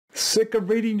Sick of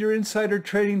reading your insider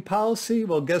trading policy?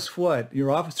 Well, guess what?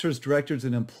 Your officers, directors,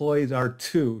 and employees are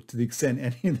too, to the extent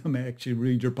any of them actually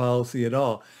read your policy at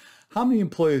all. How many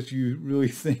employees do you really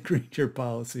think read your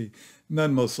policy?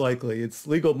 None, most likely. It's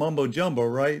legal mumbo jumbo,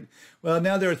 right? Well,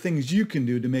 now there are things you can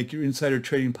do to make your insider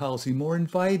trading policy more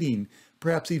inviting,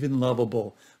 perhaps even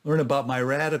lovable. Learn about my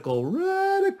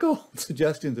radical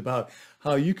suggestions about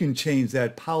how you can change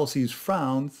that policy's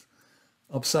frowns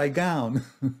upside down.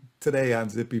 Today on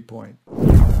Zippy Point. I'm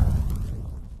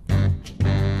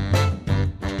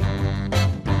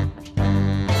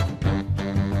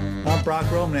Brock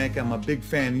Romanek. I'm a big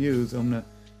fan of you, so I'm going to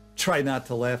try not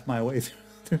to laugh my way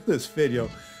through this video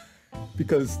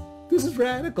because this is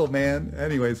radical, man.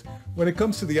 Anyways, when it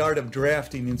comes to the art of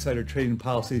drafting insider trading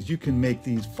policies, you can make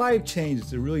these 5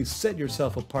 changes to really set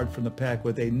yourself apart from the pack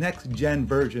with a next-gen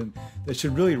version that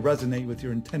should really resonate with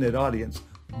your intended audience,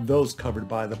 those covered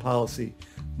by the policy.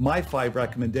 My 5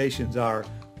 recommendations are: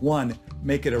 1.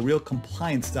 Make it a real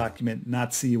compliance document,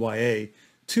 not CYA.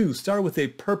 2. Start with a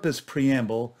purpose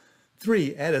preamble.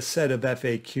 3. Add a set of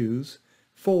FAQs.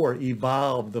 4.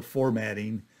 Evolve the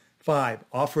formatting. 5.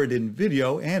 Offer it in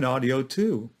video and audio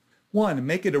too. 1.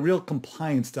 Make it a real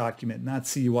compliance document, not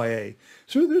CYA.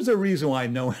 So there's a reason why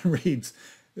no one reads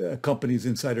a company's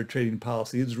insider trading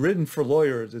policy. It's written for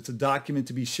lawyers. It's a document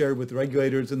to be shared with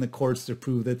regulators and the courts to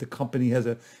prove that the company has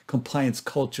a compliance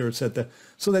culture so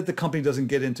that the company doesn't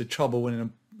get into trouble when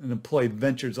an employee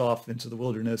ventures off into the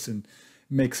wilderness and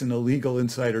makes an illegal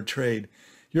insider trade.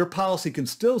 Your policy can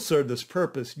still serve this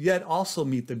purpose, yet also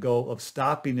meet the goal of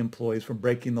stopping employees from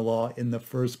breaking the law in the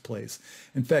first place.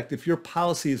 In fact, if your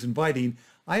policy is inviting,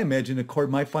 I imagine a court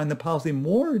might find the policy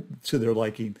more to their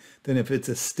liking than if it's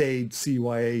a staged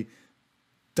CYA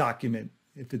document,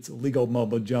 if it's legal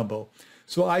mumbo jumbo.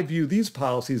 So I view these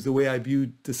policies the way I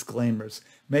view disclaimers.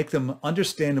 Make them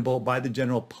understandable by the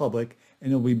general public,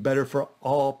 and it'll be better for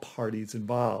all parties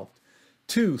involved.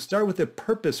 2, start with a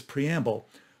purpose preamble.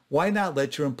 Why not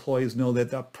let your employees know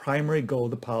that the primary goal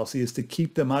of the policy is to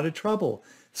keep them out of trouble?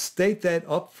 State that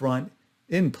up front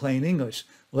in plain English.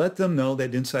 Let them know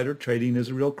that insider trading is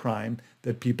a real crime,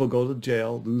 that people go to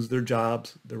jail, lose their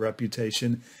jobs, their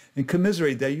reputation, and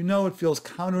commiserate that it feels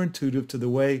counterintuitive to the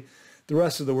way the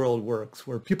rest of the world works,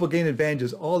 where people gain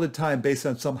advantages all the time based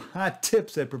on some hot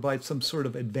tips that provide some sort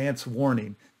of advance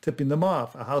warning, tipping them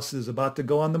off. A house is about to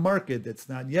go on the market that's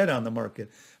not yet on the market.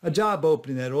 A job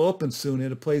opening that will open soon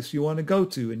at a place you want to go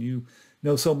to, and you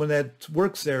know someone that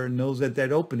works there and knows that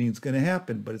that opening is going to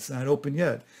happen, but it's not open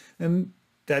yet. And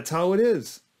that's how it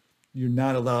is. You're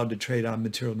not allowed to trade on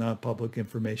material non-public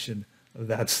information.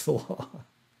 That's the law.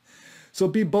 So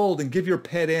be bold and give your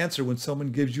pat answer when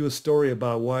someone gives you a story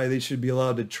about why they should be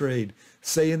allowed to trade.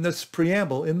 Say in this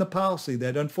preamble, in the policy,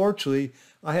 that unfortunately,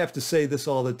 I have to say this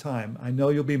all the time. I know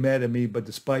you'll be mad at me, but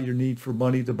despite your need for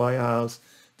money to buy a house,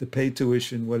 to pay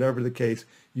tuition, whatever the case,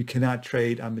 you cannot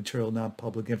trade on material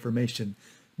non-public information.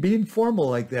 Be informal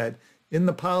like that in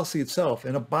the policy itself,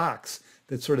 in a box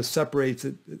that sort of separates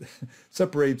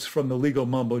from the legal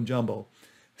mumbo jumbo.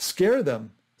 Scare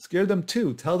them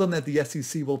too. Tell them that the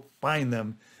SEC will find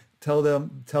them. Tell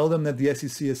them that the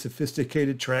SEC has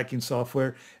sophisticated tracking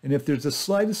software, and if there's the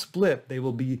slightest blip, they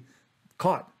will be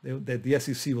caught. That the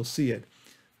SEC will see it.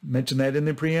 Mention that in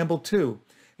the preamble too.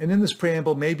 And in this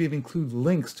preamble, maybe even include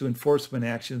links to enforcement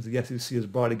actions the SEC has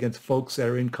brought against folks that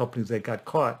are in companies that got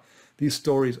caught. These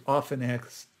stories often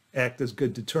act as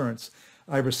good deterrents.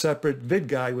 I have a separate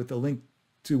Vid-Guide with a link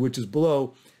to which is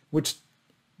below, which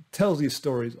tells these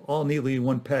stories all neatly in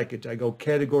one package. I go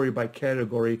category by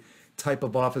category, type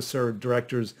of officer or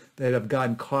directors that have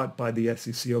gotten caught by the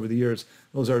SEC over the years.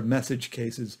 Those are message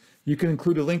cases. You can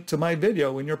include a link to my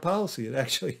video in your policy. It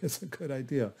actually is a good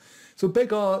idea. So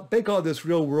bake all this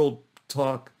real world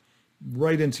talk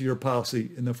right into your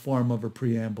policy in the form of a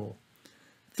preamble.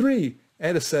 3,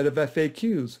 add a set of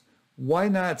FAQs. Why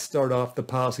not start off the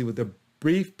policy with a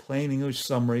brief, plain English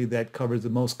summary that covers the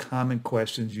most common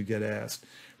questions you get asked?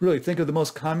 Really, think of the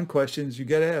most common questions you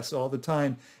get asked all the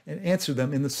time and answer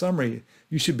them in the summary.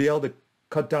 You should be able to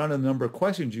cut down on the number of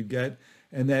questions you get,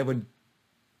 and that would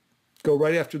go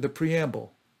right after the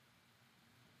preamble.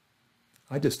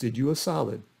 I just did you a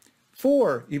solid.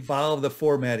 4, evolve the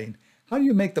formatting. How do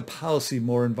you make the policy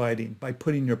more inviting? By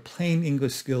putting your plain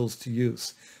English skills to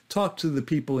use. Talk to the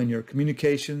people in your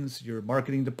communications, your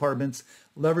marketing departments,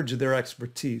 leverage their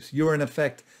expertise. You are in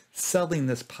effect selling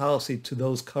this policy to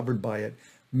those covered by it,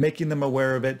 making them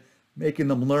aware of it, making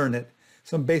them learn it.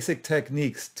 Some basic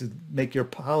techniques to make your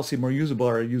policy more usable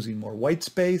are using more white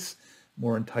space,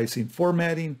 more enticing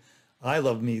formatting. I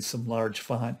love me some large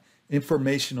font,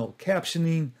 informational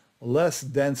captioning, less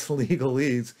dense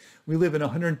legalese. We live in a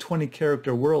 120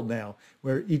 character world now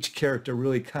where each character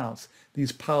really counts.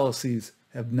 These policies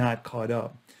have not caught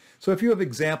up. So if you have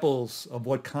examples of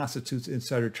what constitutes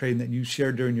insider trading that you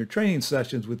share during your training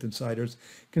sessions with insiders,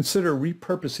 consider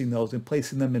repurposing those and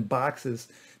placing them in boxes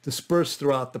dispersed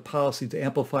throughout the policy to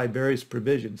amplify various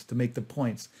provisions to make the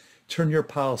points. Turn your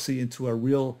policy into a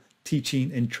real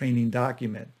teaching and training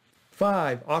document.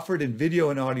 5, offer it in video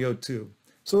and audio too.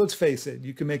 So let's face it,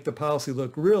 you can make the policy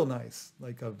look real nice,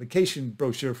 like a vacation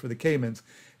brochure for the Caymans,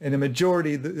 and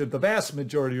the vast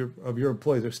majority of your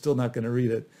employees are still not going to read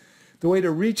it. The way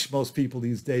to reach most people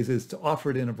these days is to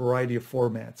offer it in a variety of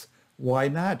formats. Why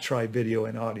not try video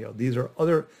and audio? These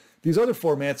other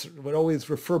formats would always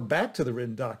refer back to the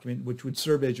written document, which would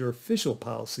serve as your official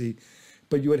policy,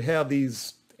 but you would have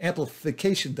these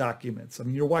amplification documents. I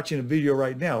mean, you're watching a video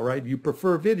right now, right? You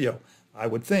prefer video, I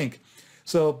would think.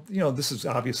 So, this is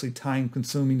obviously time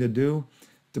consuming to do,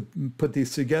 to put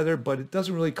these together, but it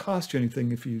doesn't really cost you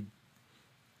anything if you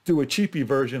do a cheapy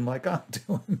version like I'm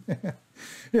doing.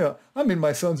 I'm in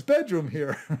my son's bedroom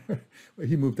here.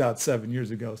 He moved out 7 years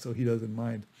ago, so he doesn't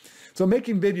mind. So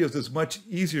making videos is much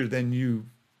easier than you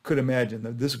could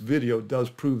imagine. This video does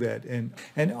prove that.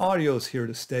 And audio is here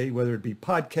to stay, whether it be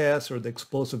podcasts or the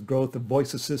explosive growth of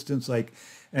voice assistants like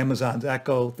Amazon's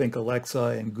Echo, think Alexa,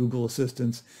 and Google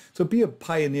Assistants. So be a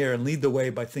pioneer and lead the way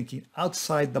by thinking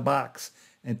outside the box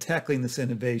and tackling this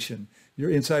innovation.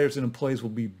 Your insiders and employees will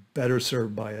be better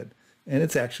served by it. And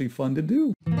it's actually fun to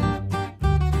do.